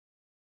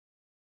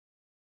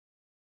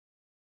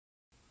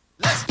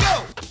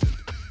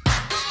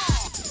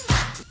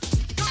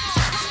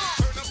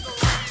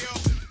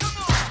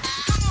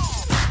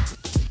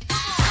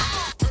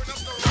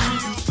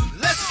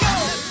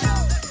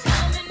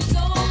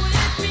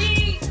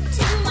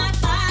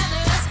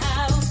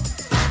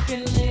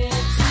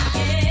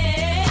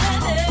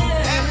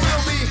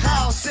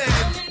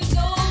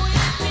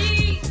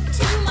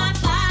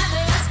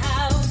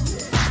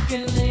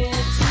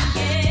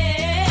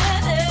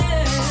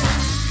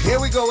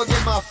go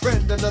again, my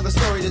friend. Another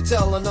story to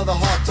tell, another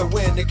heart to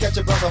win. To catch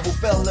a brother who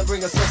fell and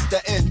bring a sister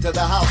into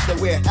the house that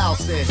we're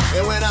housing.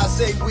 And when I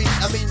say we,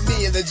 I mean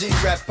me and the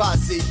G-Rap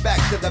posse. Back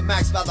to the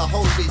max by the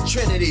Holy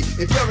Trinity.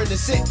 If you're in the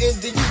sitting,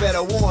 then you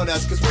better warn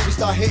us. Cause when we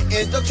start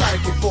hitting, don't try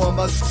to conform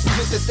us. We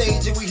hit the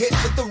stage and we hit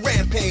with the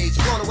rampage.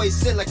 Blown away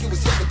sin like it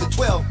was hit with the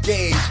 12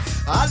 gauge.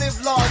 I live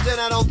large and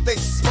I don't think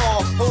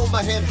small. Hold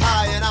my head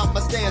high and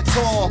I'ma stand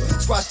tall.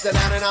 Squash that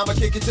down and I'ma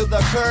kick it to the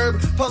curb.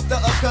 Pump the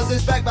up cause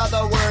it's back by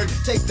the word.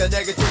 Take the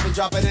negative and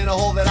drop it in a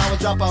hole that I would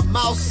drop a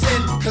mouse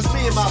in. Cause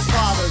me and my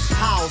father's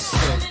house.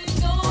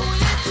 Go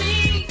with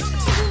me to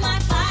my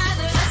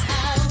father's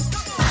house.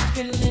 We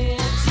can live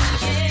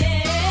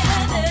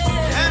together.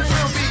 And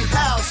we'll be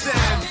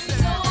housing.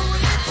 Go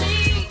with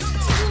me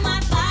to my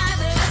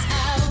father's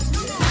house.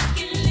 We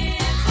can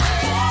live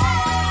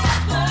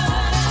forever.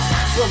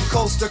 From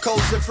coast to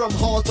coast and from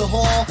hall to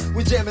hall,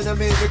 we're jamming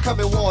them in and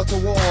coming wall to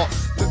wall.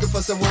 Looking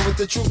for someone with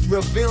the truth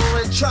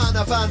revealing, trying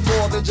to find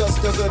more than just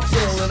a good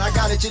feeling. I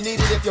got it, you need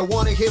it, if you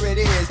want it, here it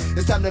is.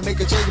 It's time to make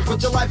a change and put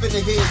your life into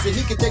his. And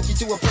he can take you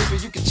to a place where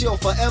you can chill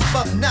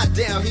forever. Not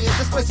down here,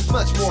 this place is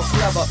much more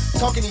clever.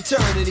 Talking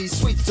eternity,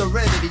 sweet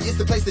serenity.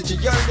 It's the place that you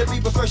yearn to be,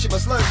 but first you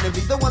must learn to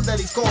be the one that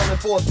he's calling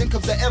for. Then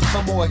comes the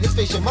evermore. His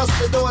face you must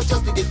adore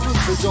just to get through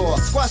the door.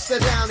 Squash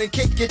that down and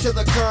kick it to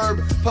the curb.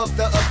 Pump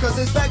the up cause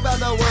it's back by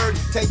the word.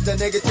 Take the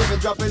negative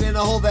and drop it in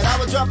a hole that I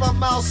would drop a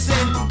mouse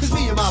in. Cause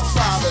me and my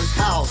father's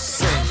house. Go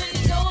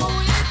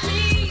with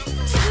me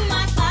to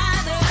my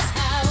father's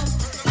house.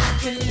 We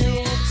can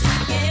live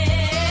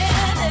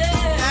together.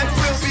 And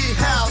we'll be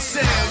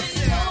housing.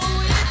 Go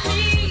with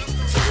me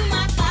to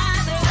my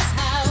father's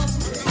house.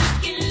 We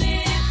can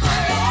live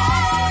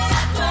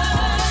forever.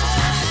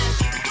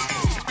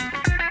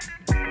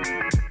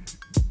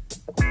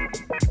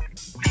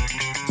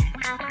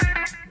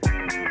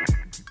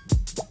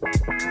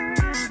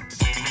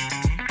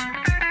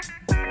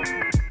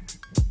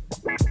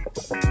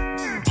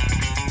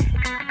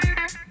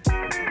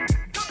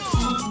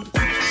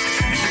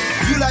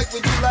 You like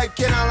what you like,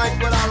 and I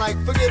like what I like.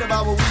 Forget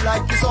about what we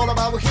like, it's all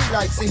about what he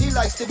likes. And he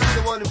likes to be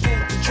the one in full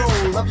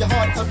control of your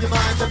heart, of your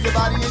mind, of your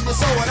body, and your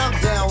soul. And I'm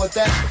down with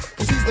that,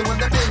 cause he's the one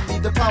that made me.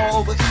 The power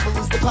over evil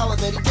is the power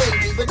that he gave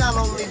me. But not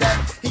only that,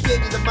 he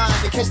gave me the mind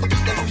to catch the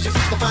beat, then lose your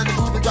feet, to find the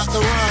groove and drop the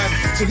rhyme.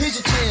 So here's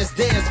your chance,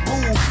 dance,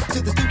 move to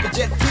the stupid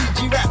jet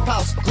PG rap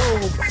house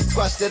groove.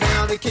 Squash it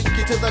down and kick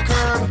it to the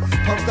curb.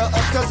 Pump the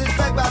up cause it's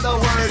back by the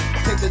word.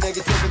 Take the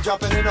negative and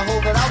drop it in a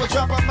hole that I would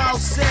drop a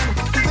mouse in.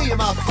 Cause me and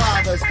my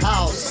father's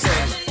house. Go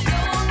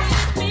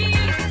with me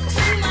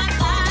to my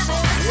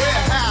father's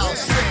We're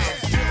housing.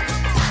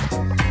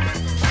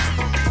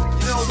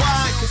 You know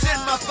why? Cause in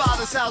my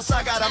father's house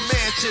I got a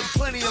mansion.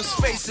 Plenty of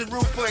space and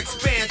room for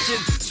expansion.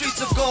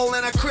 Streets of gold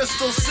and a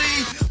crystal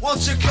sea.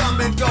 Won't you come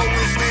and go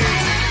with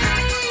me?